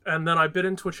And then I bit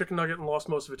into a chicken nugget and lost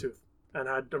most of a tooth. And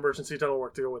had emergency dental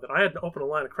work to go with it. I had to open a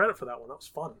line of credit for that one. That was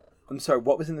fun. I'm sorry,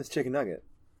 what was in this chicken nugget?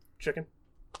 Chicken.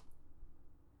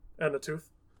 And a tooth.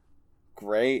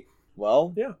 Great.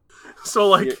 Well. Yeah. So,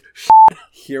 like...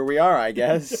 Here we are, I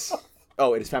guess.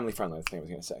 Oh, it is family friendly. That's the thing I was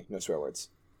going to say. No swear words.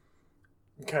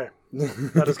 Okay.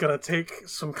 That is going to take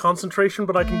some concentration,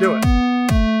 but I can do it.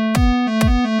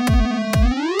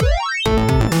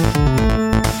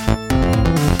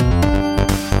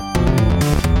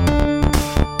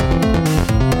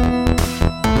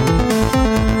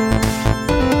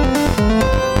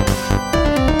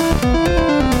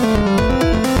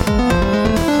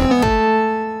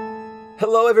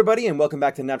 Hello, everybody, and welcome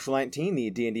back to Natural 19, the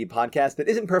D&D podcast that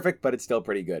isn't perfect, but it's still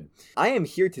pretty good. I am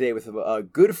here today with a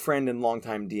good friend and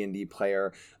longtime D&D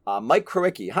player, Mike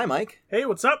Krowicki. Hi, Mike. Hey,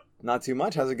 what's up? Not too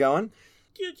much. How's it going?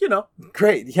 You know.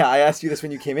 Great. Yeah, I asked you this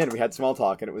when you came in. We had small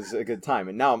talk, and it was a good time.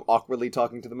 And now I'm awkwardly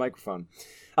talking to the microphone.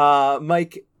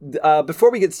 Mike,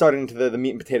 before we get started into the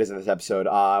meat and potatoes of this episode,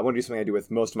 I want to do something I do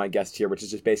with most of my guests here, which is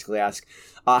just basically ask,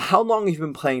 how long have you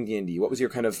been playing D&D? What was your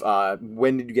kind of,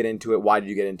 when did you get into it? Why did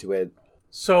you get into it?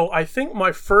 So I think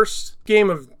my first game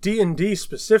of D&D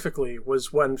specifically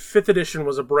was when 5th edition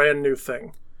was a brand new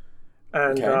thing.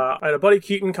 And Okay. I had a buddy,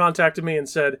 Keaton, contacted me and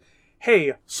said,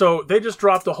 hey, so they just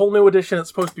dropped a whole new edition. It's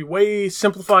supposed to be way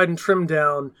simplified and trimmed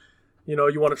down. You know,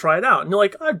 you want to try it out? And you're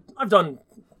like, I've done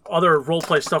other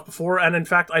roleplay stuff before. And in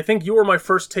fact, I think you were my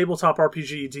first tabletop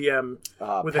RPG DM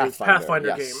with a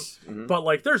Pathfinder game. Mm-hmm. But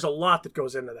like, there's a lot that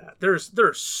goes into that.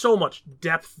 There's so much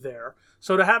depth there.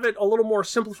 So to have it a little more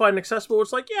simplified and accessible,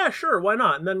 it's like, yeah, sure, why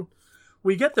not? And then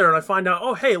we get there and I find out,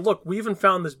 oh, hey, look, we even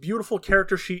found this beautiful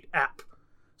character sheet app.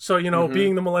 So, you know,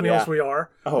 being the millennials we are.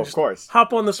 Oh, of course.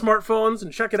 Hop on the smartphones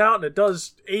and check it out, and it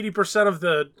does 80% of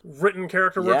the written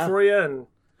character work for you. And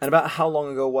about how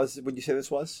long ago would you say this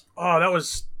was? Oh, that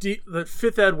was the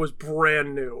 5th ed was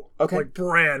brand new. Okay. Like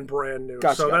brand new.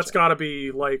 Gotcha. That's got to be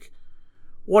like,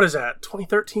 what is that,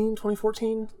 2013,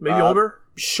 2014? Maybe older?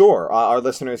 Sure. Our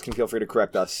listeners can feel free to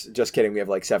correct us. Just kidding. We have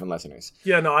like 7 listeners.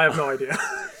 Yeah, no, I have no idea.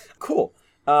 Cool.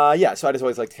 Yeah, so I just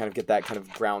always like to kind of get that kind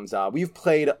of grounds. We've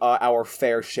played our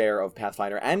fair share of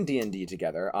Pathfinder and D&D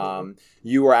together.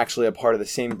 You were actually a part of the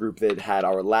same group that had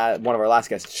our one of our last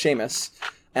guests, Seamus,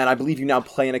 and I believe you now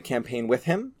play in a campaign with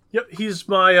him. Yep, he's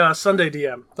my Sunday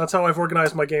DM. That's how I've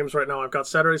organized my games right now. I've got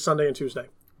Saturday, Sunday, and Tuesday.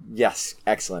 Yes,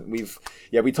 excellent.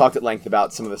 We talked at length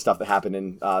about some of the stuff that happened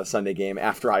in the Sunday game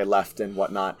after I left and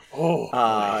whatnot.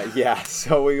 Yeah,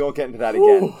 so we won't get into that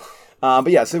again.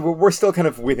 But yeah, so we're still kind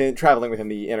of traveling within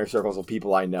the inner circles of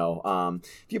people I know.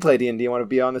 If you play D&D and want to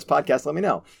be on this podcast, let me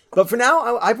know. But for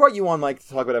now, I brought you on, Mike, to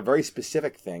talk about a very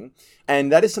specific thing,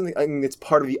 and that is something that's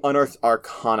part of the Unearthed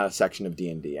Arcana section of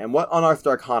D&D. And what Unearthed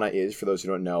Arcana is, for those who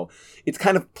don't know, it's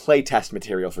kind of playtest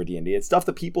material for D&D. It's stuff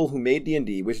the people who made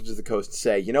D&D, Wizards of the Coast,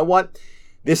 say, you know what?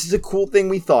 This is a cool thing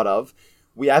we thought of.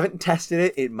 We haven't tested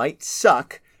it. It might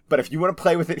suck, but if you want to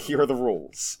play with it, here are the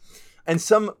rules. And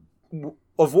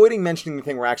avoiding mentioning the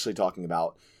thing we're actually talking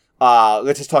about,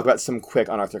 let's just talk about some quick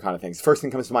Unearthed Arcana things. First thing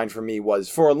that comes to mind for me was,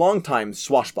 for a long time,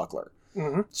 Swashbuckler.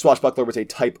 Mm-hmm. Swashbuckler was a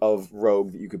type of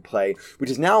rogue that you could play, which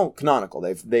is now canonical.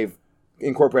 They've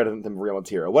incorporated them in real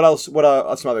material. What else? What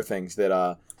are some other things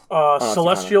that...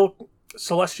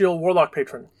 Celestial Warlock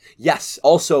Patron. Yes,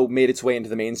 also made its way into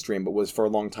the mainstream, but was for a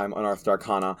long time Unearthed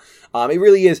Arcana. It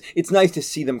really is. It's nice to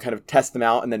see them kind of test them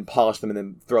out and then polish them and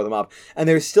then throw them up. And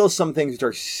there's still some things that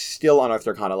are still Unearthed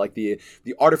Arcana, like the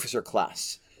Artificer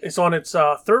class. It's on its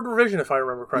 3rd revision, if I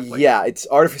remember correctly. Yeah,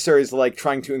 Artificer is like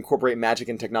trying to incorporate magic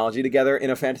and technology together in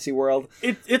a fantasy world.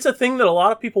 It's a thing that a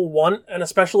lot of people want, and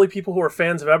especially people who are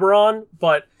fans of Eberron,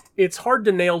 but it's hard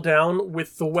to nail down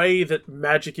with the way that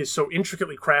magic is so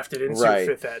intricately crafted into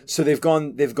 5th ed. So they've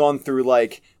gone through,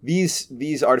 like,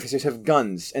 these artificers have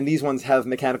guns, and these ones have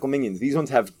mechanical minions. These ones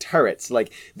have turrets.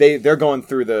 Like, they're going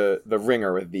through the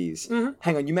ringer with these. Mm-hmm.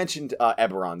 Hang on, you mentioned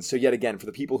Eberron. So yet again, for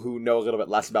the people who know a little bit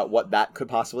less about what that could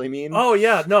possibly mean. Oh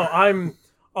yeah, no,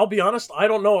 I'll be honest, I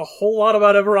don't know a whole lot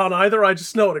about Eberron either. I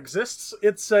just know it exists.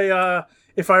 It's a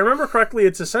if I remember correctly,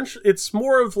 it's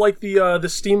more of like the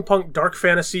steampunk dark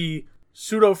fantasy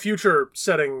pseudo-future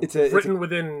setting written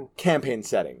within... campaign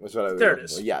setting was what I was There it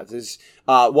is. For. Yeah,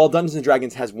 while Dungeons &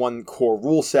 Dragons has one core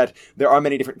rule set, there are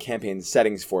many different campaign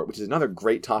settings for it, which is another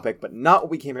great topic, but not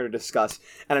what we came here to discuss.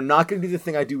 And I'm not going to do the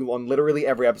thing I do on literally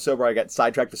every episode where I get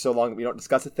sidetracked for so long that we don't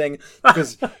discuss a thing,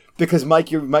 because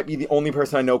Mike, you might be the only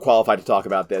person I know qualified to talk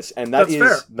about this, and that's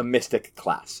fair. The Mystic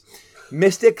class.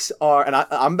 Mystics are, and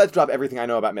I'm about to drop everything I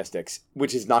know about Mystics,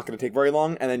 which is not going to take very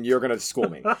long, and then you're going to school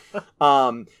me.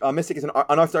 A Mystic is an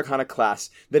unearthed arcana class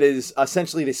that is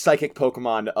essentially the psychic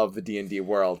Pokemon of the D&D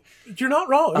world. You're not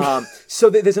wrong. So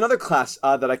there's another class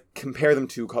that I compare them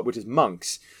to, which is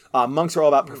monks. Monks are all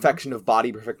about perfection of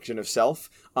body, perfection of self,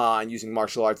 and using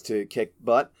martial arts to kick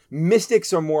butt.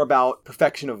 Mystics are more about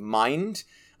perfection of mind,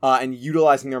 and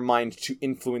utilizing their mind to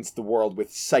influence the world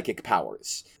with psychic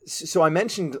powers. So I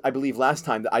mentioned, I believe last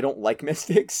time, that I don't like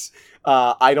Mystics.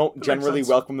 I don't generally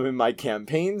welcome them in my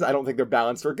campaigns. I don't think they're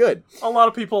balanced or good. A lot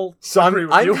of people agree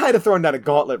with you. I'm kind of throwing down a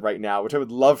gauntlet right now, which I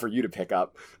would love for you to pick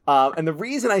up. And the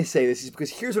reason I say this is because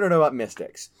here's what I know about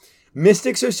Mystics.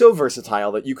 Mystics are so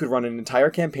versatile that you could run an entire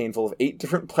campaign full of 8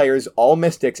 different players, all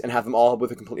Mystics, and have them all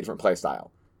with a completely different playstyle.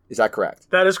 Is that correct?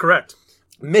 That is correct.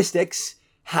 Mystics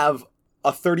have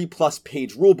a 30-plus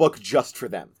page rulebook just for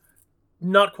them.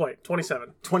 Not quite.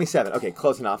 27. 27. Okay,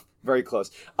 close enough. Very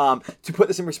close. To put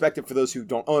this in perspective for those who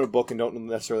don't own a book and don't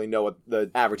necessarily know what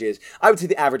the average is, I would say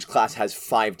the average class has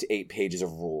 5 to 8 pages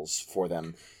of rules for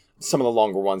them. Some of the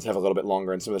longer ones have a little bit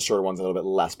longer, and some of the shorter ones a little bit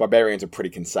less. Barbarians are pretty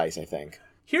concise, I think.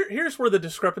 Here's where the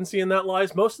discrepancy in that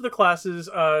lies. Most of the classes,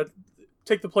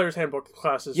 take the Player's Handbook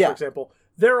classes, for example.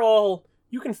 They're all,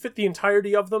 you can fit the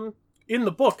entirety of them in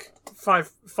the book,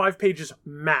 five pages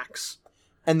max.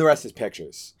 And the rest is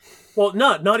pictures. Well,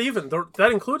 not even.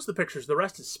 That includes the pictures. The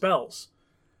rest is spells.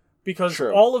 Because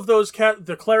all of those,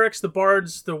 the clerics, the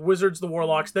bards, the wizards, the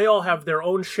warlocks, they all have their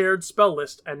own shared spell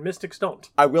list, and mystics don't.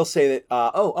 I will say that,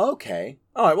 okay.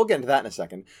 All right, we'll get into that in a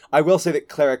second. I will say that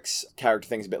clerics' character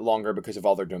thing's a bit longer because of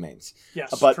all their domains.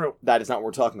 Yes, but true. That is not what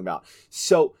we're talking about.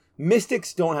 So,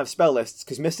 mystics don't have spell lists,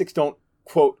 because mystics don't,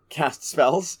 quote, cast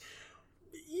spells.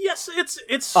 Yes,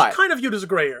 it's kind of viewed as a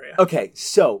gray area. Okay,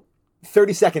 so,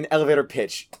 30-second elevator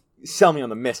pitch. Sell me on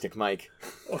the Mystic, Mike.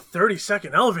 Oh,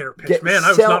 30-second elevator pitch. Man, I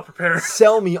was not prepared.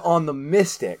 Sell me on the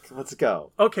Mystic. Let's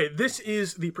go. Okay, this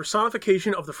is the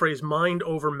personification of the phrase mind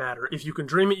over matter. If you can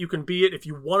dream it, you can be it. If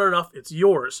you want enough, it's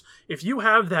yours. If you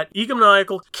have that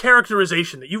egomaniacal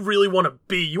characterization that you really want to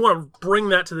be, you want to bring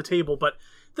that to the table, but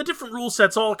the different rule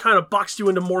sets all kind of boxed you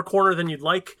into more corner than you'd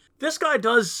like. This guy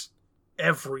does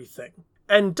everything,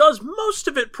 and does most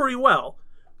of it pretty well.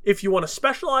 If you want to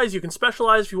specialize, you can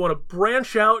specialize. If you want to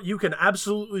branch out, you can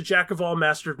absolutely jack of all,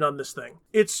 master of none this thing.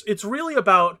 It's really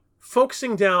about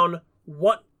focusing down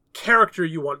what character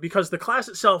you want, because the class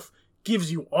itself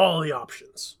gives you all the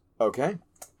options. Okay.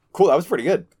 Cool, that was pretty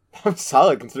good. That was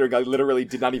solid, considering I literally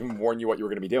did not even warn you what you were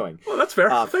going to be doing. Well, that's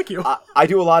fair. Thank you. I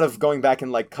do a lot of going back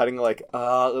and cutting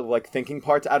thinking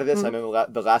parts out of this. Mm-hmm. I know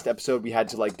the last episode we had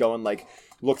to go and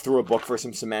look through a book for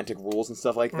some semantic rules and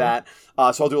stuff like that.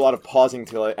 So I'll do a lot of pausing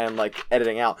and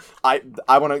editing out. I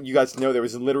want you guys to know there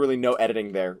was literally no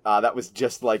editing there. That was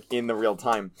just in the real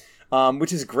time,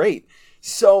 which is great.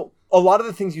 So a lot of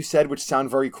the things you said, which sound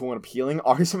very cool and appealing,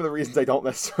 are some of the reasons I don't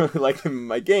necessarily like them in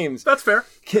my games. That's fair.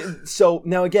 So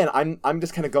now again, I'm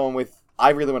just kind of going with, I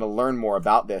really want to learn more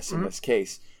about this in this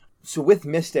case. So with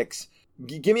Mystics,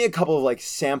 give me a couple of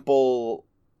sample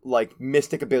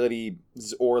mystic abilities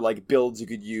or builds you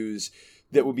could use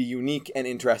that would be unique and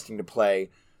interesting to play,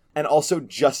 and also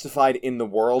justified in the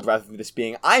world rather than just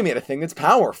being, I made a thing that's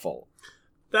powerful.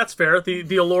 That's fair.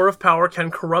 The allure of power can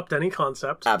corrupt any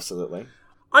concept. Absolutely.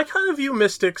 I kind of view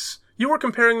mystics, you were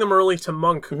comparing them early to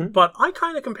monk, but I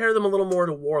kind of compare them a little more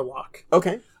to warlock.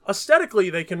 Okay. Aesthetically,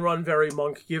 they can run very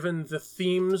monk, given the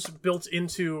themes built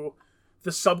into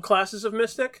the subclasses of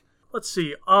mystic. Let's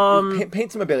see.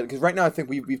 Paint some ability, because right now I think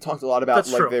we've talked a lot about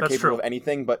they're capable of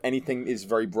anything, but anything is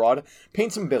very broad.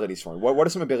 Paint some abilities for me. What are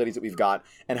some abilities that we've got,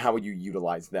 and how would you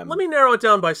utilize them? Let me narrow it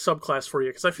down by subclass for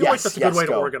you, because I feel like that's a good way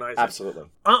to organize it. Absolutely.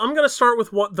 I'm going to start with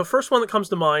the first one that comes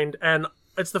to mind, and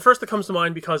it's the first that comes to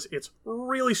mind because it's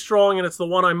really strong, and it's the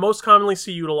one I most commonly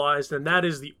see utilized, and that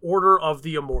is the Order of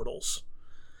the Immortals.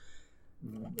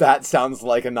 That sounds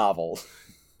like a novel.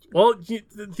 Well,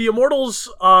 the Immortals,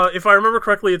 if I remember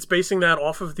correctly, it's basing that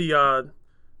off of the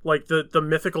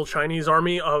mythical Chinese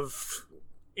army of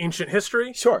ancient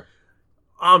history. Sure.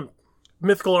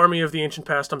 Mythical army of the ancient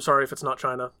past. I'm sorry if it's not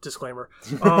China. Disclaimer.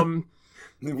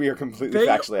 We are completely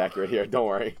factually accurate here. Don't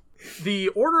worry. The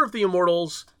Order of the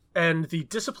Immortals and the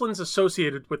disciplines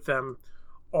associated with them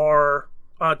are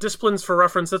disciplines, for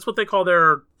reference. That's what they call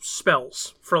their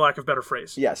spells, for lack of a better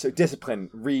phrase. Yeah, so discipline,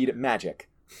 read magic.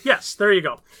 Yes, there you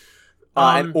go.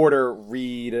 And order,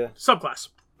 read... subclass.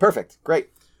 Perfect, great.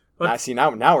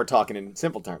 Now we're talking in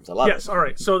simple terms. I love it. Yes, all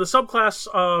right. So the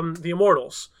subclass, the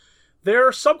Immortals,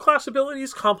 their subclass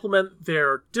abilities complement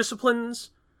their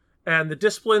disciplines, and the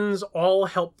disciplines all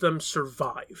help them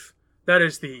survive. That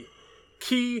is the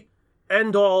key,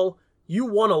 end-all. you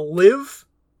want to live.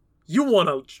 You want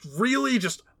to really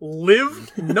just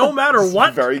live no matter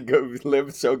what. Very good.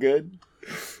 Live so good.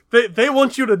 They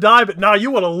want you to die, but now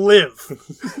you want to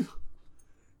live.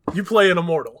 You play an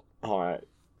immortal. All right.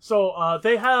 So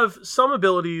they have some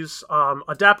abilities,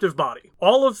 adaptive body.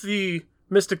 All of the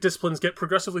mystic disciplines get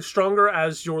progressively stronger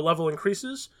as your level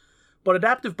increases, but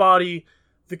adaptive body,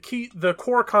 the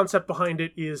core concept behind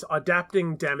it is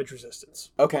adapting damage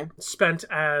resistance. Okay. Spent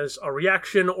as a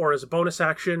reaction or as a bonus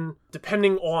action,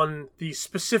 depending on the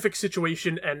specific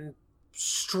situation and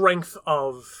strength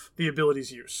of the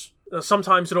ability's use.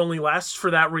 Sometimes it only lasts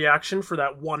for that reaction for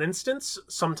that one instance.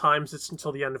 Sometimes it's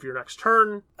until the end of your next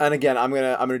turn. And again, I'm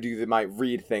gonna do my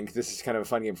read thing. This is kind of a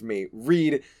fun game for me.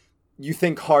 Read, you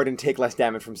think hard and take less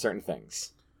damage from certain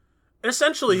things.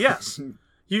 Essentially, yes.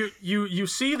 You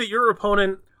see that your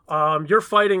opponent, you're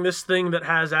fighting this thing that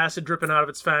has acid dripping out of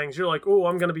its fangs. You're like, oh,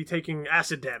 I'm going to be taking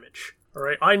acid damage. All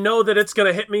right, I know that it's going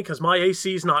to hit me because my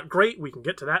AC is not great. We can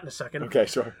get to that in a second. Okay,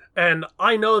 sure. And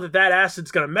I know that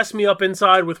acid's going to mess me up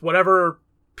inside with whatever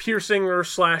piercing or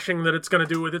slashing that it's going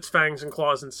to do with its fangs and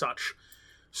claws and such.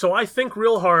 So I think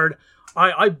real hard.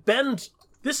 I bend.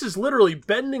 This is literally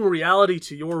bending reality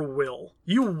to your will.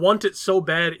 You want it so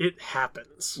bad, it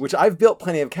happens. Which I've built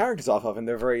plenty of characters off of, and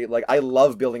they're very, I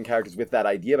love building characters with that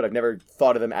idea, but I've never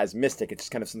thought of them as mystic. It's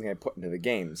just kind of something I put into the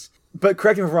games. But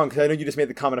correct me if I'm wrong, because I know you just made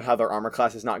the comment of how their armor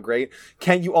class is not great.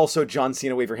 Can you also John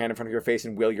Cena wave your hand in front of your face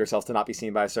and will yourself to not be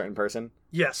seen by a certain person?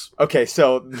 Yes. Okay,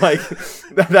 so,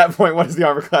 at that point, what does the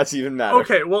armor class even matter?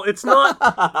 Okay, well, it's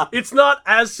not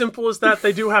as simple as that.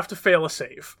 They do have to fail a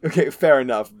save. Okay, fair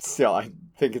enough. Still, I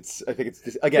think it's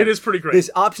again, it is pretty great.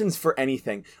 There's options for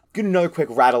anything. Get another quick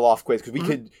rattle off quiz, because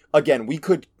we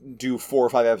could do 4 or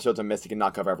 5 episodes on Mystic and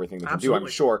not cover everything they can do, I'm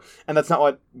sure. And that's not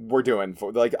what we're doing.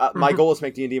 For my goal is to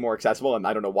make D&D more accessible, and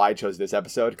I don't know why I chose this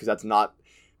episode, because that's not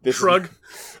this. Shrug.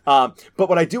 But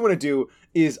what I do want to do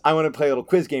is I want to play a little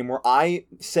quiz game where I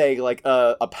say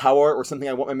a power or something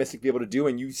I want my Mystic to be able to do,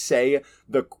 and you say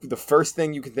the first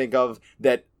thing you can think of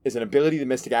that is an ability the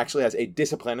Mystic actually has, a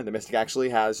discipline the Mystic actually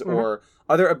has, or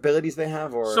other abilities they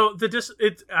have, or so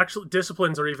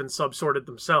disciplines are even subsorted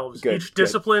themselves. Each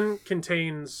discipline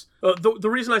contains the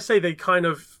reason I say they kind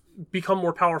of become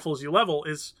more powerful as you level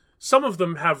is some of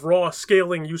them have raw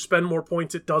scaling. You spend more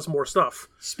points, it does more stuff.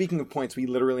 Speaking of points, we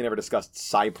literally never discussed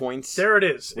psi points. There it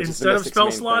is. Instead of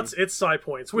spell slots, it's psi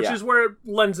points, which is where it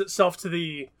lends itself to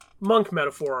the monk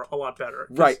metaphor a lot better.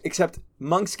 Right, except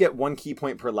monks get 1 key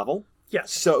point per level.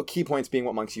 Yes. So key points being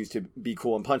what monks use to be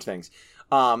cool and punch things.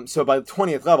 So by the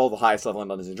 20th level, the highest level in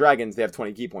Dungeons & Dragons, they have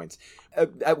 20 key points.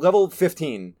 At level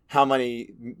 15, how many?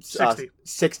 60.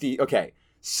 60, okay.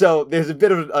 So there's a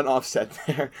bit of an offset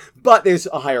there. But there's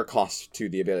a higher cost to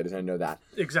the abilities, I know that.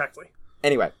 Exactly.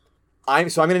 Anyway, I'm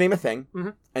going to name a thing,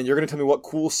 and you're going to tell me what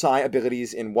cool psi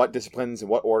abilities in what disciplines and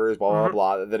what orders, blah, blah,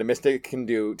 blah, that a mystic can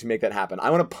do to make that happen. I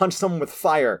want to punch someone with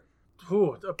fire.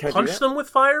 Ooh, punch them with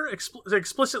fire?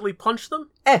 Explicitly punch them?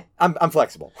 I'm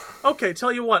flexible. Okay,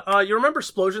 tell you what. You remember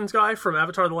Splosion's guy from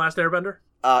Avatar: The Last Airbender?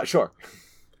 Sure.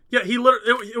 Yeah,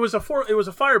 it was a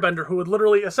firebender who would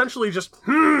literally essentially just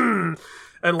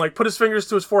and put his fingers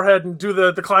to his forehead and do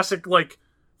the classic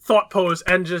thought pose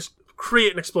and just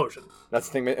create an explosion. That's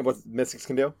the thing what mystics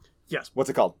can do? Yes. What's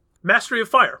it called? Mastery of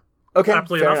Fire. Okay,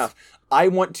 fair enough. I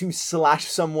want to slash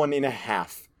someone in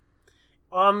half.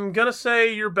 I'm gonna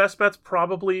say your best bet's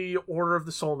probably Order of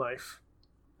the Soul Knife.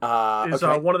 Is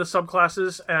one of the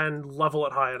subclasses, and level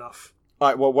it high enough. All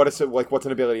right. Well, what's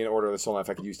an ability in Order of the Soul Knife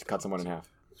I could use to cut someone in half?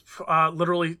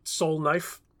 Literally soul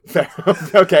knife. Fair.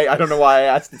 Okay, I don't know why I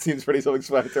asked. It seems pretty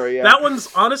self-explanatory. Yeah. That one's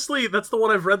honestly that's the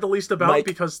one I've read the least about,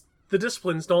 because the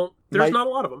disciplines don't. There's not a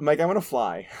lot of them. Mike, I want to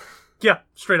fly. Yeah,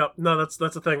 straight up. No, that's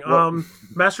a thing. Well,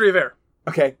 Mastery of Air.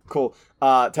 Okay, cool.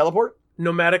 Teleport.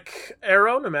 Nomadic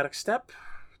Arrow, Nomadic Step.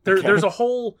 There's a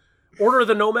whole Order of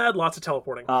the Nomad, lots of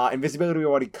teleporting. Invisibility we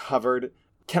already covered.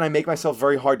 Can I make myself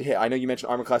very hard to hit? I know you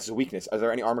mentioned armor class as a weakness. Are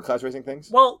there any armor class raising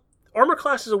things? Well, armor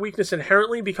class is a weakness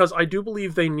inherently because I do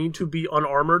believe they need to be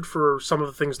unarmored for some of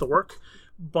the things to work.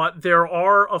 But there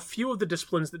are a few of the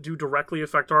disciplines that do directly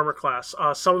affect armor class.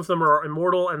 Some of them are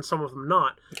immortal and some of them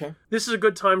not. Okay. This is a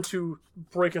good time to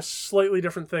break a slightly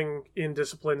different thing in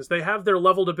disciplines. They have their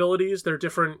leveled abilities. They're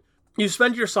different. You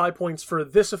spend your psi points for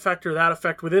this effect or that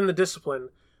effect within the discipline,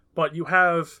 but you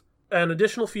have an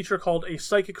additional feature called a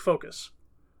psychic focus,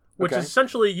 which is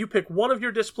essentially you pick one of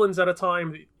your disciplines at a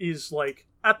time that is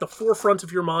at the forefront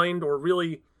of your mind, or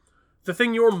really the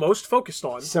thing you're most focused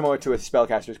on. Similar to a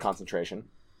spellcaster's concentration.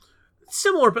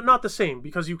 Similar, but not the same,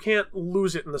 because you can't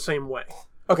lose it in the same way.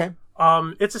 Okay.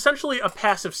 It's essentially a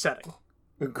passive setting.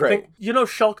 Great.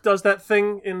 Shulk does that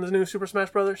thing in the new Super Smash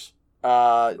Brothers?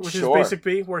 Which sure. is Basic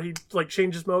B, where he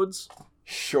changes modes?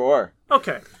 Sure.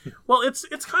 Okay. Well,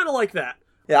 it's kind of like that.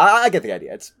 Yeah, I get the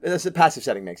idea. It's a passive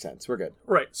setting makes sense. We're good.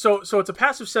 Right. So it's a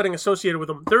passive setting associated with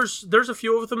them. There's a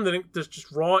few of them that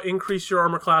just raw increase your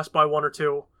armor class by 1 or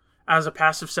 2 as a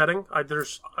passive setting.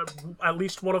 There's at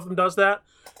least one of them does that.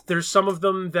 There's one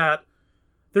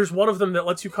of them that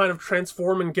lets you kind of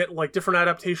transform and get different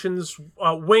adaptations,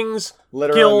 wings,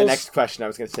 Literally gills. on the next question, I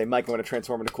was going to say, Mike, I want to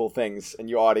transform into cool things, and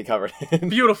you already covered it.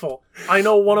 Beautiful. I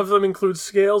know one of them includes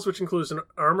scales, which includes an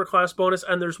armor class bonus,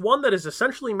 and there's one that is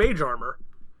essentially mage armor.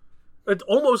 It's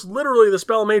almost literally the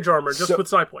spell mage armor, just with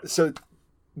psi points. So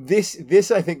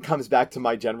this I think comes back to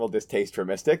my general distaste for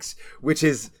mystics, which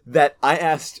is that I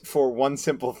asked for one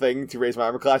simple thing to raise my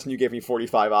armor class, and you gave me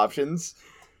 45 options.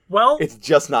 Well, it's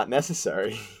just not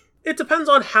necessary. It depends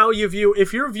on how you view.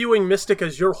 If you're viewing Mystic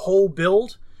as your whole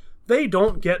build, they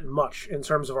don't get much in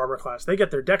terms of armor class. They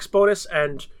get their dex bonus,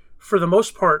 and for the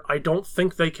most part, I don't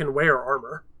think they can wear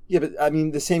armor. Yeah, but I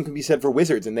mean, the same can be said for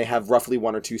wizards, and they have roughly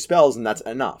 1 or 2 spells, and that's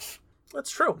enough.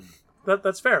 That's true.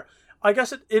 That's fair. I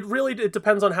guess it really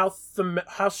depends on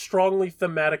how strongly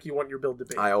thematic you want your build to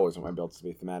be. I always want my builds to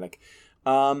be thematic.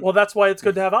 Well, that's why it's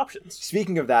good to have options.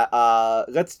 Speaking of that,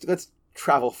 let's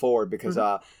travel forward, because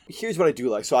here's what I do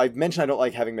like. So I've mentioned I don't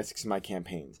like having mystics in my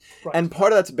campaigns. Right. And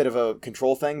part of that's a bit of a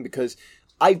control thing, because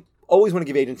I always want to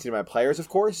give agency to my players, of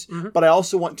course, but I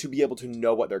also want to be able to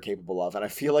know what they're capable of. And I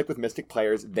feel like with mystic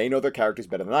players, they know their characters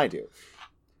better than I do.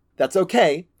 That's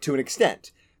okay to an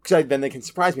extent, because then they can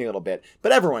surprise me a little bit.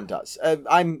 But everyone does.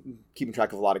 I'm keeping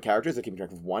track of a lot of characters. I'm keeping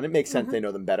track of one. It makes sense they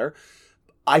know them better.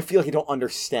 I feel like I don't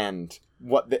understand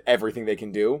everything they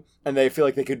can do, and they feel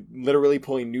like they could literally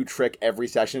pull a new trick every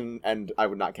session, and I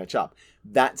would not catch up.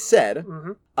 That said,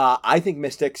 I think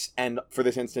mystics, and for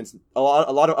this instance, a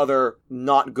lot of other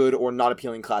not good or not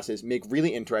appealing classes make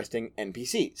really interesting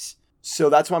NPCs. So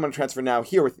that's why I'm going to transfer now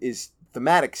here with is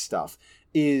thematic stuff.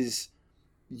 Is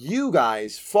you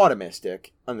guys fought a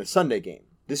mystic on the Sunday game.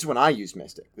 This is when I used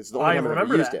mystic. This is the only time I've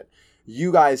ever used it.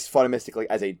 You guys fought a mystic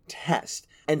as a test.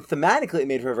 And thematically, it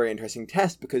made for a very interesting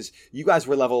test, because you guys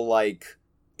were level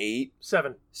 8?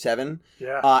 7?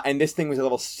 Yeah. And this thing was a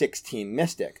level 16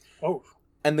 mystic. Oh.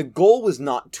 And the goal was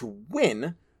not to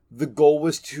win. The goal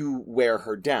was to wear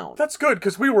her down. That's good,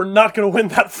 because we were not going to win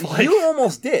that fight. You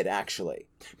almost did, actually.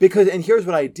 And here's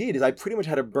what I did, is I pretty much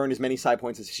had her burn as many psi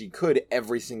points as she could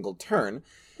every single turn.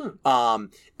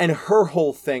 And her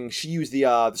whole thing, she used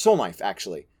the soul knife,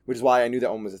 actually, which is why I knew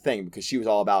that one was a thing, because she was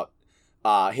all about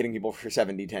hitting people for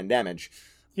 7d10 damage.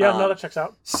 Yeah, no, that checks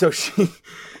out. So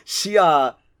she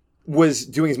was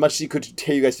doing as much as she could to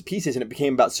tear you guys to pieces, and it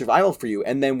became about survival for you.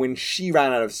 And then when she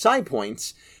ran out of psi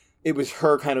points, it was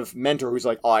her kind of mentor who's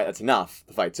like, all right, that's enough.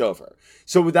 The fight's over.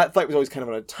 So that fight was always kind of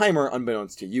on a timer,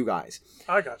 unbeknownst to you guys.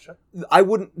 I gotcha.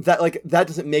 That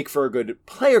doesn't make for a good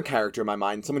player character in my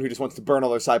mind. Someone who just wants to burn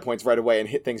all their psi points right away and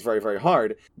hit things very, very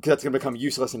hard, because that's going to become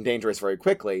useless and dangerous very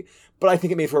quickly. But I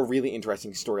think it made for a really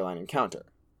interesting storyline encounter.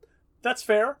 That's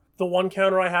fair. The one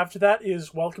counter I have to that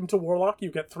is welcome to Warlock. You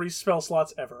get 3 spell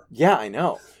slots ever. Yeah, I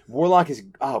know. Warlock is...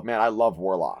 Oh, man, I love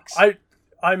Warlocks.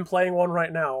 I'm playing one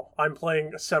right now. I'm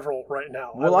playing several right now.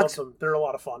 Warlocks, I love them. They're a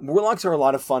lot of fun. Warlocks are a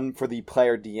lot of fun for the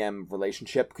player-DM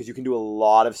relationship, because you can do a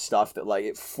lot of stuff that,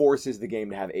 it forces the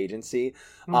game to have agency.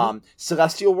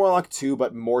 Celestial Warlock, too,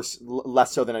 but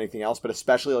less so than anything else, but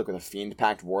especially, with a Fiend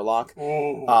Pact Warlock.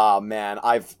 Oh, man.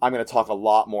 I'm going to talk a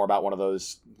lot more about one of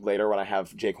those later when I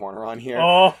have Jake Horner on here.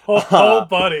 Oh,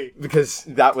 buddy. Because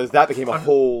that became a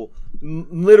whole,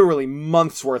 literally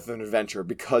months worth of an adventure,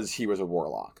 because he was a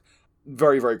Warlock.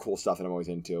 Very, very cool stuff that I'm always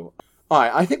into. All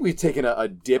right, I think we've taken a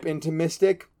dip into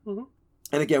Mystic. And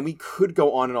again, we could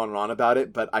go on and on and on about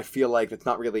it, but I feel like it's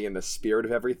not really in the spirit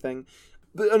of everything.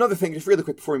 But another thing, just really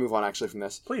quick before we move on, actually, from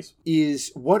this, please,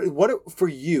 is what for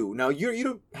you? Now, you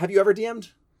don't have you ever DM'd?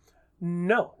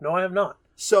 No, I have not.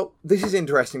 So this is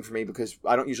interesting for me, because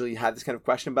I don't usually have this kind of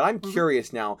question, but I'm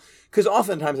curious now, because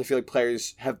oftentimes I feel like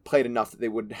players have played enough that they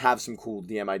would have some cool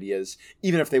DM ideas,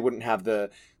 even if they wouldn't have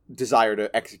the desire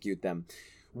to execute them.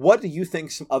 What do you think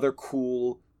some other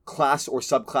cool class or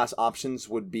subclass options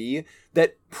would be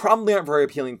that probably aren't very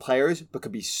appealing players, but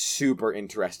could be super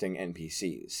interesting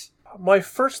NPCs? My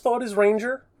first thought is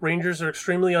Ranger. Rangers are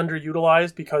extremely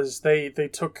underutilized, because they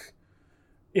took,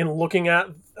 in looking at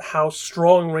how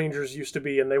strong Rangers used to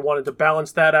be, and they wanted to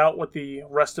balance that out with the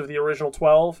rest of the original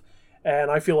 12,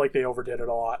 and I feel like they overdid it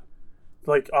a lot.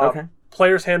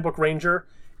 Player's Handbook Ranger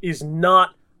is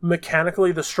not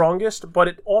mechanically the strongest, but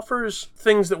it offers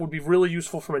things that would be really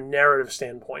useful from a narrative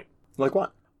standpoint. Like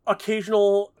what?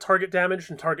 occasional target damage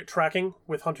and target tracking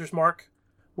with Hunter's Mark,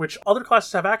 which other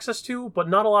classes have access to, but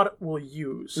not a lot will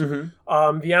use.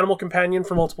 The Animal Companion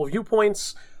for multiple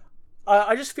viewpoints.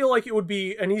 I just feel like it would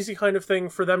be an easy kind of thing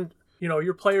for them. You know,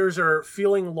 your players are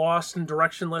feeling lost and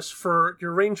directionless, for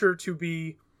your ranger to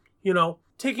be, you know,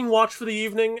 taking watch for the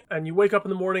evening, and you wake up in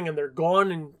the morning and they're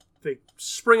gone, and they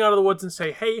spring out of the woods and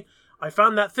say, hey, I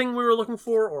found that thing we were looking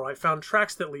for, or I found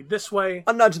tracks that lead this way.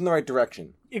 A nudge in the right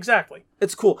direction. Exactly.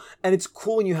 It's cool. And it's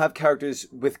cool when you have characters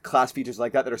with class features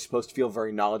like that are supposed to feel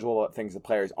very knowledgeable about things the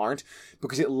players aren't,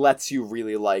 because it lets you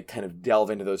really, like, kind of delve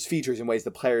into those features in ways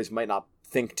the players might not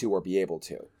think to or be able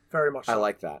to. Very much so. I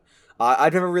like that.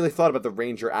 I've never really thought about the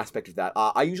ranger aspect of that.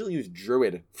 I usually use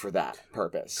druid for that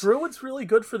purpose. Druid's really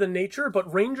good for the nature,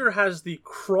 but ranger has the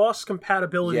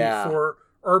cross-compatibility for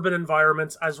urban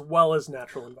environments as well as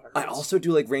natural environments. I also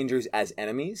do like rangers as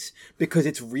enemies, because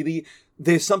it's really,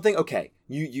 there's something, okay,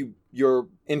 you're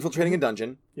infiltrating a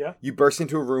dungeon. Yeah. You burst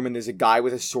into a room and there's a guy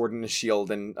with a sword and a shield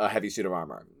and a heavy suit of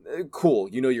armor. Cool.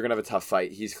 You know you're going to have a tough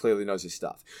fight. He clearly knows his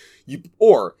stuff.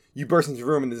 Or you burst into a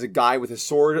room and there's a guy with a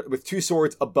sword, with 2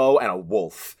 swords, a bow, and a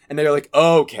wolf. And then you're like,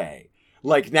 okay.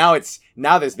 Like, now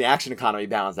there's the action economy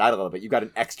balanced out a little bit. You got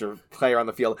an extra player on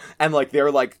the field, and, like,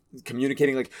 they're, like,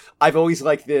 communicating. Like, I've always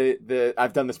liked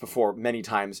I've done this before many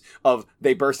times, of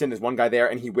they burst in, there's one guy there,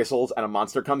 and he whistles, and a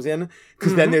monster comes in,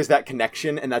 because then there's that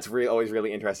connection, and that's always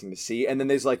really interesting to see. And then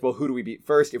there's, like, well, who do we beat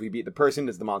first? If we beat the person,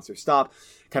 does the monster stop?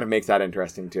 Kind of makes that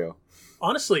interesting, too.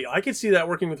 Honestly, I could see that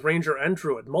working with Ranger and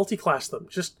Druid. Multi-class them.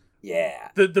 Just... Yeah.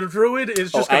 The druid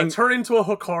is just going to turn into a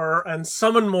hookar and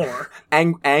summon more.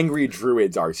 Angry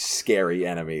druids are scary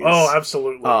enemies. Oh,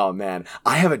 absolutely. Oh, man.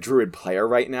 I have a druid player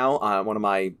right now on one of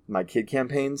my kid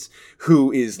campaigns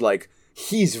who is, like,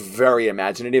 he's very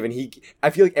imaginative, and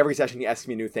I feel like every session he asks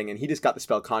me a new thing, and he just got the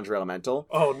spell Conjure Elemental.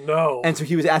 Oh, no. And so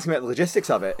he was asking about the logistics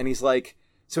of it, and he's like,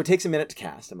 so it takes a minute to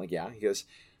cast. I'm like, yeah. He goes,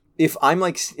 if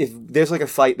there's, like, a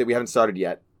fight that we haven't started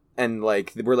yet, and,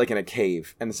 like, we're, like, in a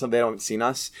cave, and so they haven't seen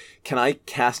us, can I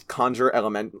cast Conjure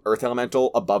Earth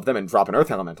Elemental above them and drop an Earth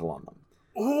Elemental on them?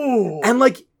 Ooh. And,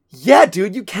 like, yeah,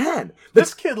 dude, you can.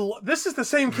 This is the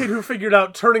same kid who figured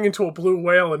out turning into a blue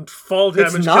whale and fall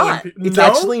damage. It's not. It's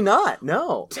actually not.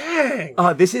 No. Dang.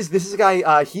 This is a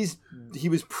guy. He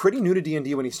was pretty new to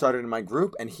D&D when he started in my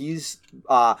group, and he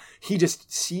just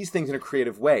sees things in a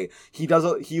creative way. He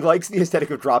likes the aesthetic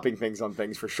of dropping things on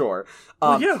things for sure.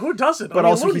 Yeah, who doesn't? But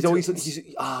also,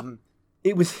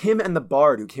 it was him and the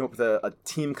Bard who came up with a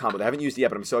team combo. They haven't used it yet,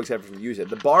 but I'm so excited for them to use it.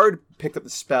 The Bard picked up the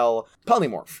spell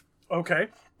Polymorph. Okay.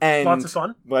 And lots of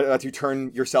fun. Lets you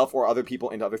turn yourself or other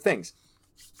people into other things.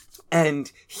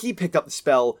 And he picked up the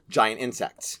spell Giant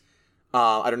Insects.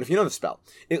 I don't know if you know the spell.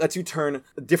 It lets you turn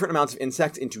different amounts of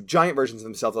insects into giant versions of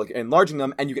themselves, like enlarging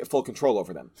them, and you get full control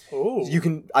over them. Ooh. You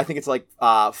can, I think it's like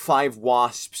 5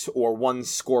 wasps, or 1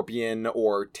 scorpion,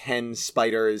 or 10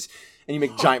 spiders, and you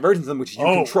make giant versions of them, which you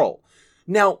control.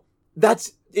 Now,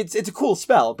 it's a cool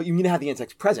spell, but you need to have the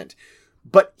insects present.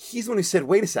 But he's the one who said,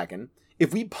 wait a second,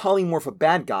 if we polymorph a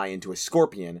bad guy into a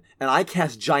scorpion, and I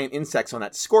cast giant insects on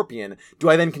that scorpion, do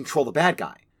I then control the bad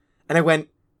guy? And I went,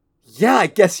 yeah, I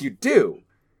guess you do.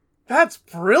 That's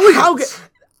brilliant.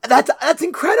 That's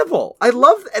incredible. I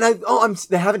love, and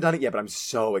they haven't done it yet, but I'm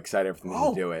so excited for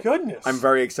them to do it. Goodness. I'm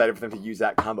very excited for them to use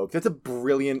that combo. That's a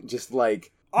brilliant, just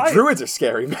like, druids are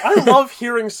scary, man. I love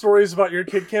hearing stories about your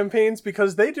kid campaigns,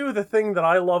 because they do the thing that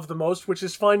I love the most, which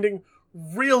is finding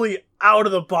really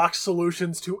out-of-the-box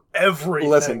solutions to everything.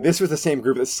 Listen, this was the same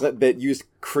group that used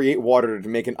Create Water to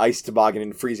make an ice toboggan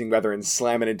in freezing weather and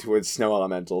slam it into a snow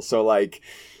elemental. So, like,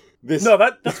 this... No,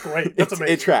 that's great. That's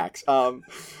amazing. It tracks. All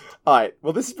right.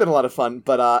 Well, this has been a lot of fun,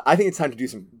 but I think it's time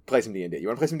to play some D&D. You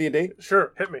want to play some D&D?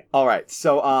 Sure. Hit me. All right.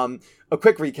 So, a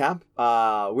quick recap.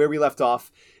 Where we left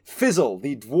off. Fizzle,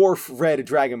 the dwarf red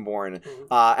dragonborn,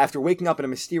 after waking up in a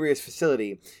mysterious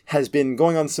facility, has been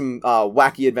going on some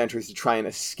wacky adventures to try and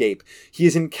escape. He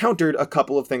has encountered a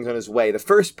couple of things on his way. The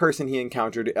first person he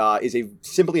encountered is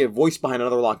simply a voice behind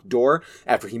another locked door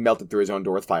after he melted through his own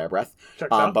door with fire breath.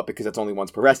 But because that's only once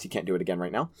per rest, he can't do it again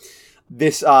right now.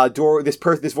 This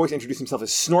voice introduced himself as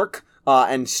Snork,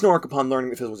 and Snork, upon learning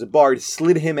that Fizzle was a bard,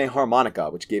 slid him a harmonica,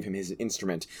 which gave him his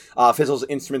instrument. Fizzle's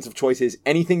instruments of choice is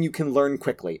anything you can learn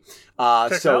quickly.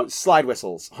 Slide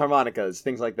whistles, harmonicas,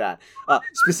 things like that.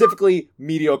 Specifically,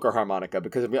 mediocre harmonica,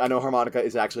 because I know harmonica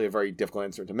is actually a very difficult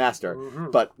instrument to master,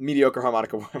 but mediocre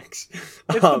harmonica works.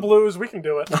 It's the blues, we can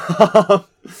do it.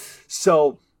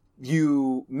 So...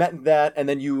 you met that, and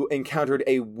then you encountered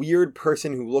a weird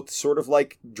person who looked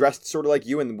dressed sort of like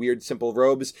you in weird, simple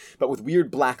robes, but with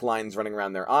weird black lines running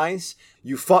around their eyes.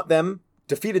 You fought them,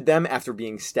 defeated them after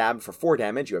being stabbed for 4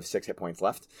 damage. You have 6 hit points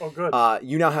left. Oh, good.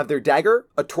 You now have their dagger,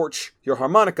 a torch, your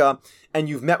harmonica, and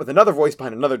you've met with another voice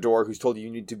behind another door who's told you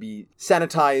need to be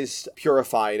sanitized,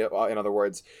 purified, in other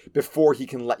words, before he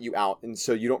can let you out. And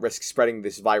so you don't risk spreading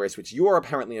this virus, which you are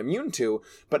apparently immune to,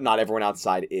 but not everyone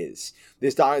outside is.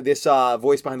 This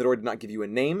voice behind the door did not give you a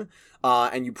name.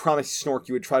 And you promised Snork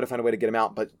you would try to find a way to get him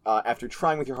out, but after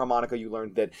trying with your harmonica, you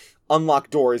learned that unlock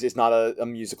doors is not a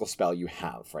musical spell you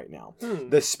have right now.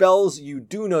 The spells you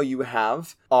do know you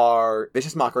have are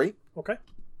Vicious Mockery. Okay.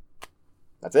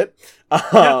 That's it.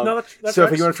 Yeah, no, that so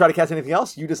tracks. if you want to try to cast anything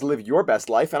else, you just live your best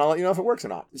life, and I'll let you know if it works or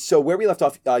not. So where we left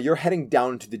off, you're heading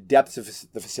down to the depths of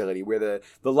the facility, where the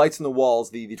lights on the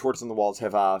walls, the torches on the walls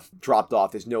have dropped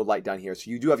off. There's no light down here, so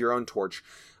you do have your own torch.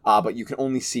 But you can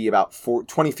only see about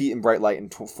 20 feet in bright light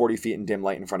and 40 feet in dim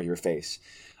light in front of your face.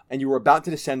 And you were about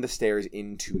to descend the stairs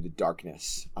into the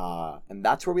darkness. And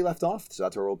that's where we left off, so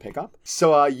that's where we'll pick up.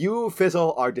 So you,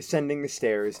 Fizzle, are descending the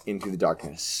stairs into the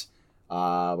darkness.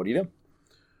 What do you do?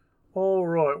 All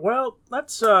right. Well,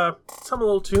 let's have a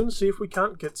little tune, see if we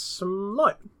can't get some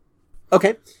light.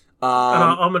 Okay.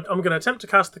 And I'm going to attempt to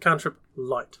cast the cantrip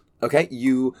Light. Okay,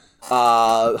 you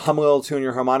hum a little tune on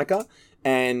your harmonica.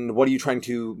 And what are you trying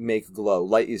to make glow?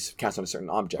 Light is cast on a certain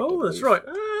object. Oh, that's right.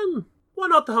 Why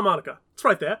not the harmonica? It's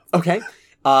right there. Okay.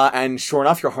 And sure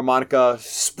enough, your harmonica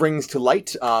springs to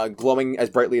light, glowing as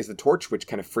brightly as the torch, which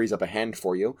kind of frees up a hand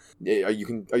for you. Are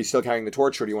you still carrying the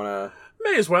torch, or do you want to?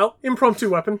 May as well.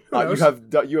 Impromptu weapon. You have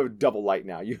double light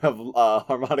now. You have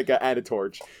harmonica and a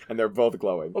torch, and they're both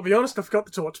glowing. I'll be honest, I forgot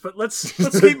the torch, but let's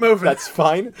keep moving. That's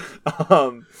fine.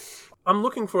 I'm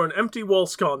looking for an empty wall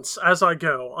sconce as I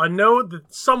go. I know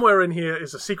that somewhere in here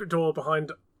is a secret door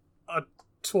behind a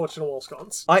torch and a wall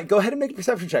sconce. All right, go ahead and make a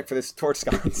perception check for this torch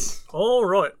sconce. All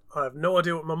right. I have no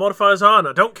idea what my modifiers are, and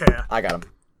I don't care. I got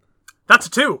him. That's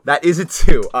a 2. That is a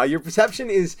 2. Your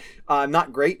perception is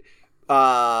not great.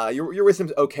 Your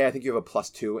wisdom's okay. I think you have a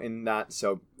 +2 in that,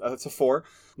 so that's a 4.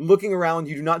 Looking around,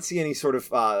 you do not see any sort of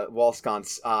wall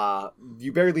sconce.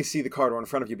 You barely see the corridor in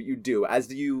front of you, but you do.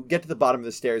 As you get to the bottom of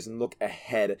the stairs and look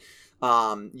ahead,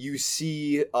 you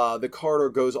see the corridor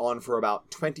goes on for about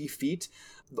 20 feet.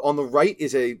 On the right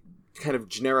is a kind of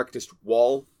generic just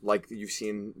wall like you've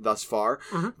seen thus far.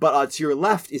 Mm-hmm. But to your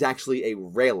left is actually a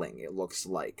railing, it looks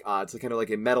like. It's kind of like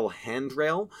a metal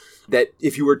handrail that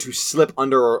if you were to slip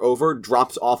under or over,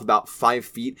 drops off about 5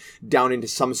 feet down into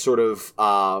some sort of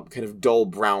kind of dull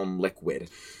brown liquid.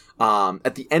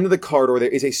 At the end of the corridor, there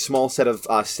is a small set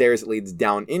of stairs that leads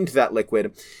down into that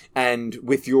liquid, and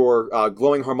with your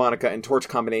glowing harmonica and torch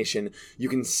combination, you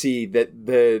can see that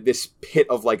this pit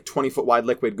of like 20-foot wide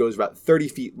liquid goes about 30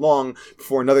 feet long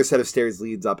before another set of stairs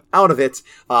leads up out of it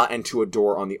and to a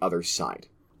door on the other side.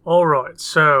 All right,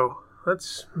 so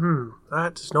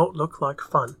that does not look like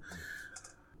fun.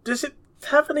 Does it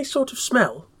have any sort of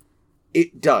smell?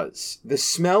 It does. The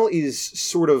smell is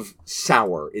sort of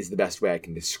sour, is the best way I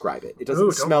can describe it. It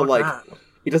doesn't smell like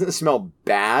it doesn't smell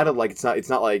bad. Like it's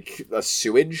not like a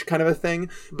sewage kind of a thing,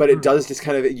 but it does just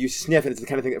kind of, you sniff and it's the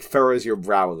kind of thing that furrows your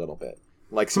brow a little bit,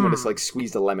 like someone just like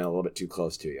squeezed a lemon a little bit too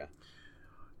close to you.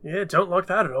 Yeah, don't like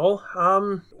that at all.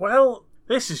 Well,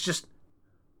 this is just.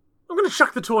 I'm going to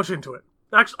chuck the torch into it.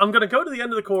 Actually, I'm going to go to the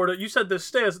end of the corridor. You said there's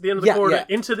stairs at the end of the corridor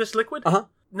into this liquid.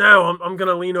 No, I'm going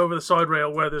to lean over the side rail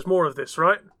where there's more of this,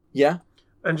 right? Yeah.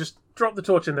 And just drop the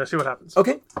torch in there, see what happens.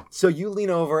 Okay. So you lean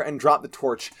over and drop the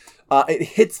torch. It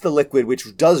hits the liquid,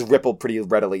 which does ripple pretty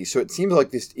readily. So it seems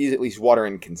like this is at least water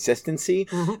in consistency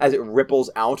as it ripples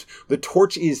out. The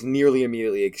torch is nearly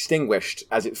immediately extinguished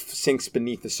as it sinks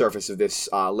beneath the surface of this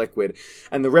liquid.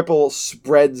 And the ripple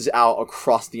spreads out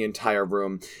across the entire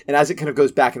room. And as it kind of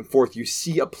goes back and forth, you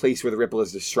see a place where the ripple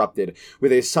is disrupted, where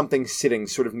there's something sitting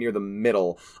sort of near the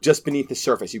middle, just beneath the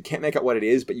surface. You can't make out what it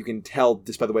is, but you can tell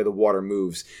just by the way the water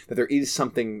moves that there is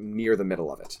something near the middle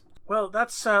of it. Well,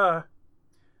 that's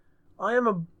I am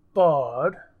a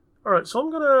bard. All right, so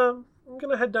I'm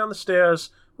gonna head down the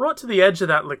stairs right to the edge of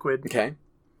that liquid. Okay.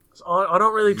 I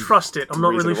don't really trust it. I'm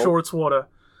not really sure it's water,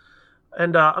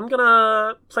 and I'm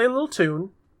gonna play a little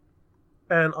tune,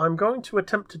 and I'm going to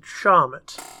attempt to charm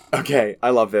it. Okay,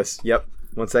 I love this. Yep.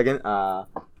 1 second.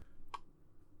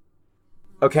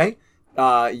 Okay.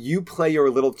 You play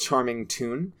your little charming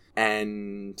tune.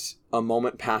 And a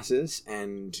moment passes,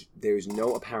 and there's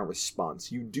no apparent response.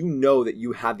 You do know that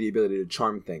you have the ability to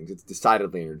charm things. It's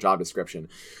decidedly in your job description.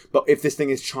 But if this thing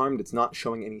is charmed, it's not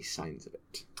showing any signs of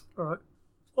it. All right.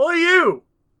 Oi, you!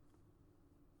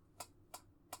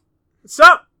 What's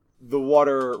up? The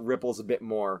water ripples a bit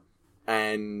more,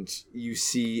 and you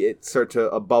see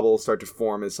a bubble start to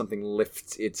form as something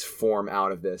lifts its form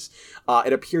out of this.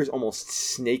 It appears almost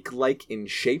snake-like in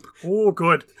shape. Oh,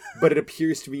 good. But it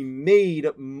appears to be made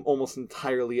almost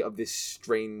entirely of this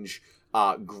strange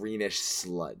greenish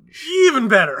sludge. Even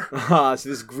better. So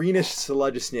this greenish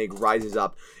sludge snake rises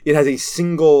up. It has a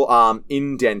single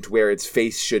indent where its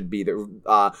face should be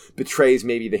that betrays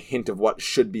maybe the hint of what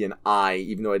should be an eye,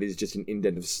 even though it is just an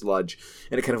indent of sludge.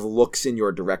 And it kind of looks in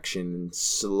your direction and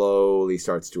slowly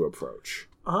starts to approach.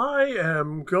 I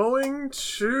am going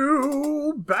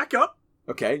to back up.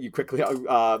 Okay, you quickly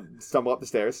stumble up the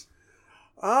stairs.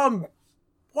 Wow.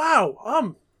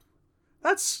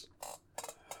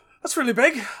 That's really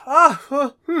big.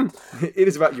 It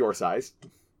is about your size.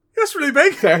 That's really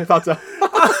big. Okay, I thought so.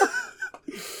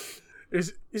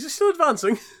 Is it still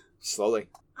advancing? Slowly.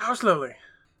 How slowly?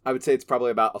 I would say it's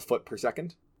probably about a foot per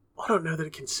second. I don't know that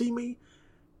it can see me.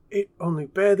 It only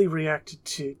barely reacted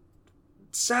to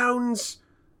sounds.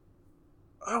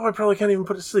 Oh, I probably can't even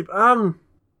put it to sleep.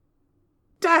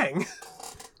 Dang.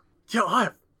 Yeah, I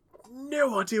have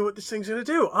no idea what this thing's gonna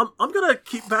do. I'm gonna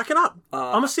keep backing up.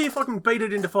 I'm gonna see if I can bait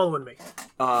it into following me.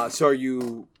 So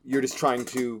you're just trying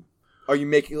to, are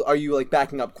you like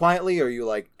backing up quietly, or are you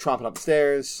like tromping up the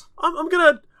stairs? I'm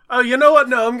gonna, you know what?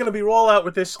 No, I'm gonna be roll out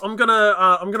with this. I'm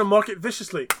gonna mock it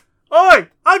viciously. Oi,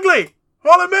 ugly!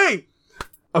 Follow me!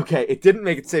 Okay, it didn't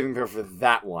make it saving throw for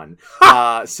that one.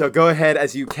 So go ahead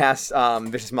as you cast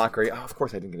Vicious Mockery. Oh, of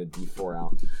course I didn't get a D4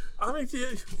 out. I mean,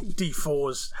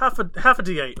 D4s. Half a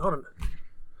D8. Hold on.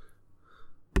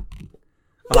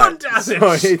 One damage!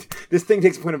 So this thing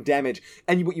takes a point of damage.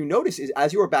 And what you notice is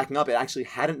as you were backing up, it actually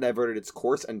hadn't diverted its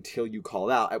course until you called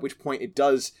out, at which point it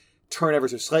does turn ever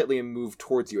so slightly and move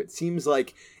towards you. It seems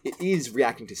like it is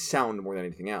reacting to sound more than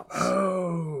anything else.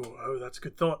 Oh, that's a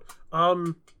good thought.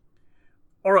 Alright,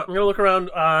 I'm gonna look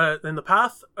around in the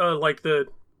path, like the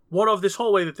water of this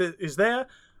hallway that is there.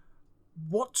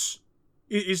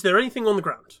 Is there anything on the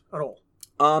ground at all?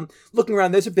 Looking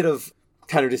around, there's a bit of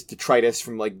kind of just detritus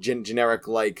from like generic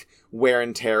like wear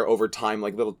and tear over time,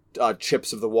 like little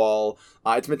chips of the wall.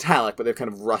 It's metallic, but they've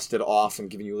kind of rusted off and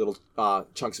giving you little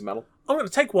chunks of metal. I'm going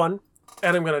to take one,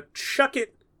 and I'm going to chuck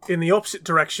it in the opposite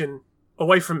direction,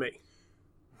 away from me.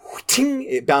 Ting!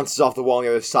 It bounces off the wall on the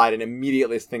other side, and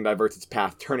immediately this thing diverts its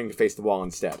path, turning to face the wall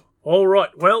instead. All right,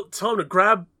 well, time to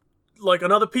grab like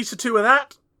another piece or two of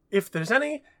that, if there's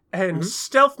any, and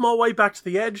stealth my way back to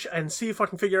the edge and see if I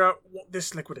can figure out what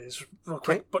this liquid is, real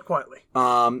quick, but quietly.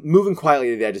 Moving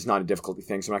quietly to the edge is not a difficulty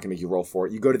thing, so I'm not going to make you roll for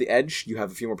it. You go to the edge, you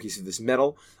have a few more pieces of this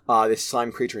metal. This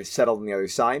slime creature has settled on the other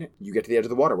side. You get to the edge of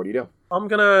the water. What do you do? I'm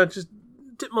going to just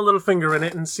dip my little finger in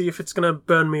it and see if it's going to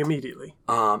burn me immediately.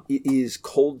 It is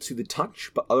cold to the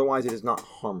touch, but otherwise it is not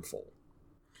harmful.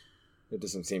 It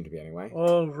doesn't seem to be anyway.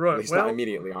 All right, At least not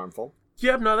immediately harmful.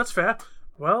 Yeah, no, that's fair.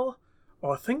 Well,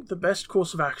 I think the best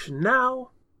course of action now...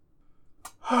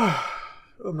 I'm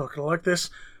not going to like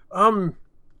this. I'm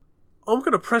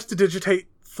going to prestidigitate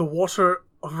the water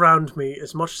around me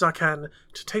as much as I can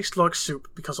to taste like soup,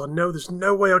 because I know there's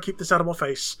no way I'll keep this out of my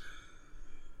face.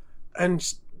 And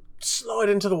slide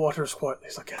into the water as quietly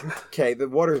as I can. Okay, the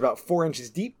water is about 4 inches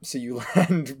deep, so you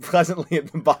land pleasantly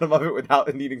at the bottom of it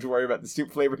without needing to worry about the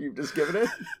soup flavor you've just given it.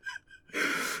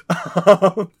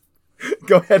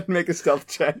 Go ahead and make a stealth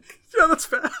check. Yeah, that's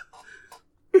fair.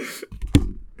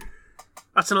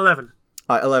 That's an 11.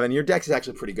 11. Your dex is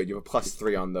actually pretty good. You have a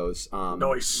 +3 on those.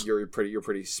 Nice. You're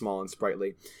pretty small and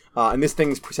sprightly. And this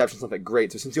thing's perception's not that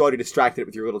great, so since you already distracted it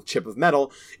with your little chip of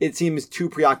metal, it seems too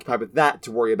preoccupied with that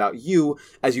to worry about you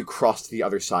as you cross to the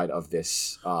other side of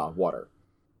this water.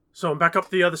 So I'm back up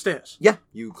the other stairs? Yeah.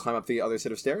 You climb up the other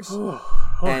set of stairs,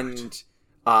 and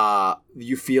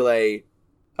you feel a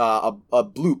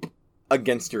bloop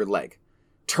against your leg.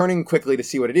 Turning quickly to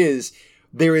see what it is,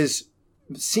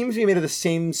 seems to be made of the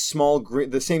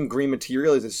same green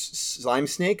material as a slime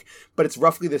snake, but it's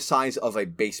roughly the size of a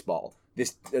baseball.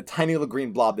 A tiny little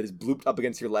green blob that is blooped up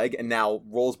against your leg and now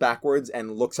rolls backwards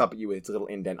and looks up at you with its little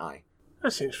indent eye.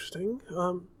 That's interesting.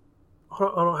 I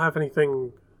don't have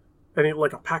anything,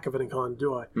 like a pack of any kind,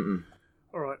 do I? Mm-mm.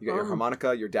 All right. You got your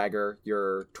harmonica, your dagger,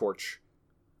 your torch.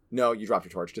 No, you dropped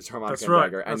your torch. Just harmonica That's and right.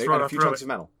 dagger, and That's a right. few chunks of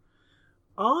metal.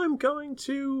 I'm going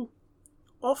to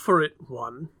offer it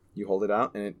one. You hold it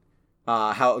out, and it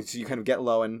so you kind of get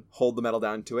low and hold the metal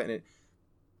down to it, and it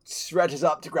stretches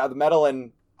up to grab the metal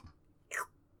and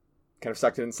kind of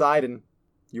sucks it inside, and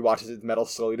you watch as the metal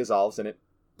slowly dissolves, and it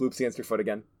bloops against your foot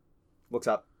again. Looks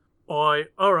up.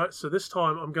 Alright, so this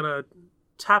time I'm going to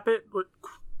tap it, but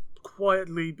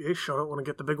quietly-ish. I don't want to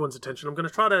get the big one's attention. I'm going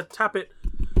to try to tap it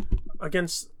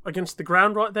against the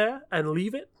ground right there and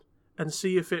leave it, and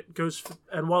see if it goes.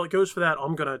 And while it goes for that,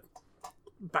 I'm gonna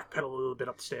backpedal a little bit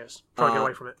up the stairs, try to get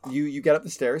away from it. You get up the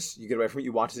stairs, you get away from it,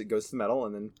 you watch as it goes to the metal,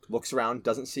 and then looks around,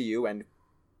 doesn't see you, and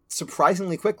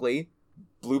surprisingly quickly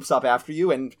bloops up after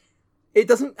you, and it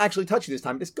doesn't actually touch you this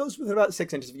time. It just goes within about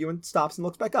 6 inches of you and stops and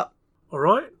looks back up. All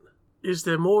right. Is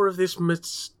there more of this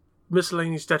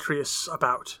miscellaneous detritus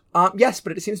about? Yes,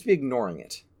 but it seems to be ignoring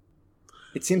it.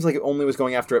 It seems like it only was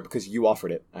going after it because you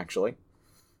offered it, actually.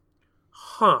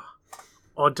 Huh.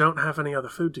 I don't have any other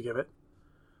food to give it.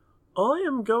 I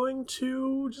am going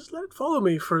to just let it follow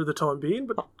me for the time being,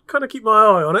 but kind of keep my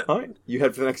eye on it. All right. You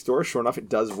head for the next door. Sure enough, it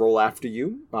does roll after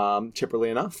you,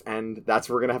 chipperly enough, and that's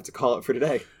what we're going to have to call it for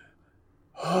today.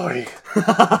 Oi.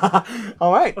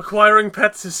 All right. Acquiring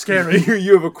pets is scary.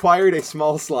 You have acquired a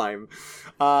small slime.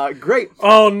 Great.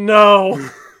 Oh, no.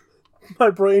 My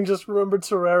brain just remembered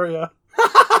Terraria.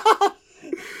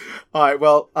 All right,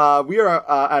 well, we are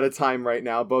out of time right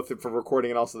now, both for recording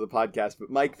and also the podcast. But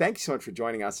Mike, thank you so much for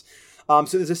joining us.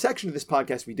 So there's a section of this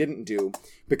podcast we didn't do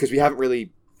because we haven't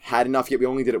really had enough yet. We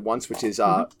only did it once, which is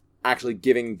actually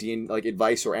giving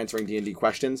advice or answering D&D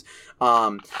questions.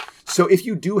 So if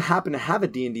you do happen to have a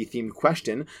D&D themed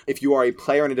question, if you are a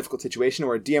player in a difficult situation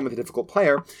or a DM with a difficult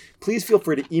player, please feel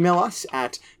free to email us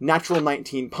at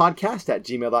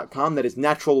natural19podcast@gmail.com. That is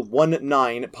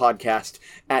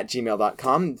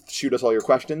natural19podcast@gmail.com. Shoot us all your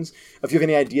questions. If you have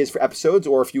any ideas for episodes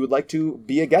or if you would like to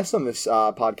be a guest on this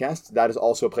podcast, that is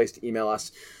also a place to email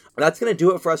us. That's going to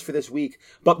do it for us for this week.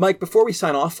 But Mike, before we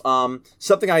sign off,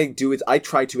 something I do is I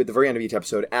try to, at the very end of each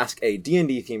episode, ask a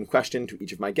D&D themed question to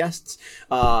each of my guests.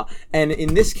 And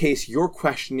in this case, your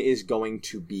question is going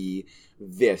to be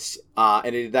this.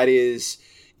 That is,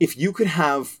 if you could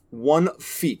have one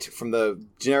feat from the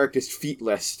genericest feat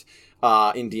list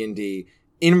in D&D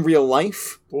in real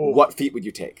life, what feat would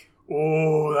you take?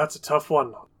 Oh, that's a tough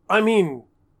one. I mean,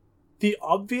 the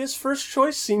obvious first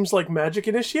choice seems like Magic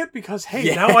Initiate because,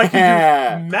 hey, now I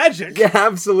can do magic. Yeah,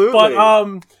 absolutely.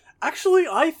 But, actually,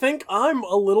 I think I'm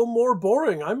a little more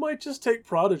boring. I might just take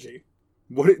Prodigy.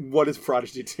 What does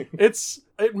Prodigy do? It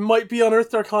might be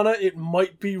Unearthed Arcana. It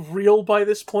might be real by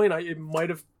this point. It might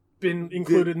have been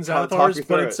included in Xanathar's,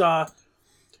 but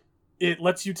it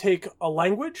lets you take a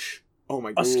language,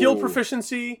 a skill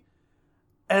proficiency,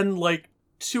 and,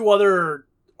 2 other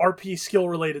RP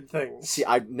skill-related things. See,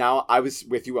 I was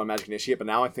with you on Magic Initiate, but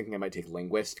now I'm thinking I might take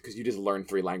Linguist, because you just learn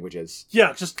 3 languages.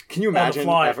 Yeah, just can you imagine?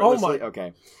 Effortlessly? Oh my!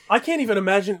 Okay. I can't even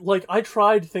imagine. I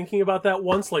tried thinking about that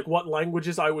once, what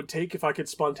languages I would take if I could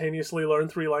spontaneously learn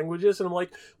 3 languages, and I'm like,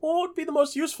 well, what would be the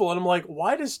most useful? And I'm like,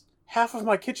 why does half of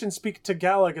my kitchen speak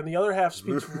Tagalog and the other half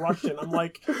speaks Russian? I'm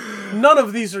like, none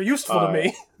of these are useful to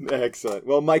me. Excellent.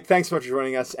 Well, Mike, thanks so much for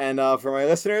joining us. And for my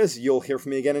listeners, you'll hear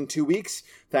from me again in 2 weeks.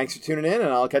 Thanks for tuning in, and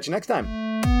I'll catch you next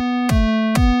time.